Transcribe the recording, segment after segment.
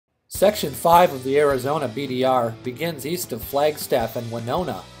Section 5 of the Arizona BDR begins east of Flagstaff and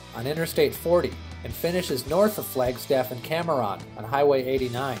Winona on Interstate 40 and finishes north of Flagstaff and Cameron on Highway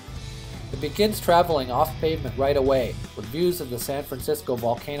 89. It begins traveling off pavement right away with views of the San Francisco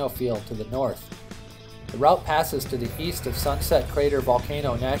volcano field to the north. The route passes to the east of Sunset Crater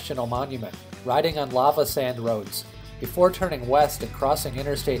Volcano National Monument, riding on lava sand roads, before turning west and crossing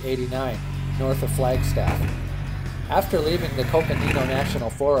Interstate 89 north of Flagstaff. After leaving the Coconino National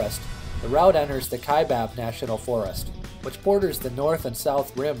Forest, the route enters the Kaibab National Forest, which borders the north and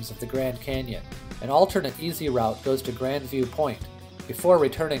south rims of the Grand Canyon. An alternate easy route goes to Grand View Point, before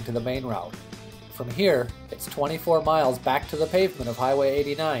returning to the main route. From here, it's 24 miles back to the pavement of Highway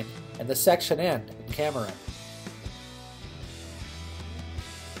 89 and the section end in Cameron.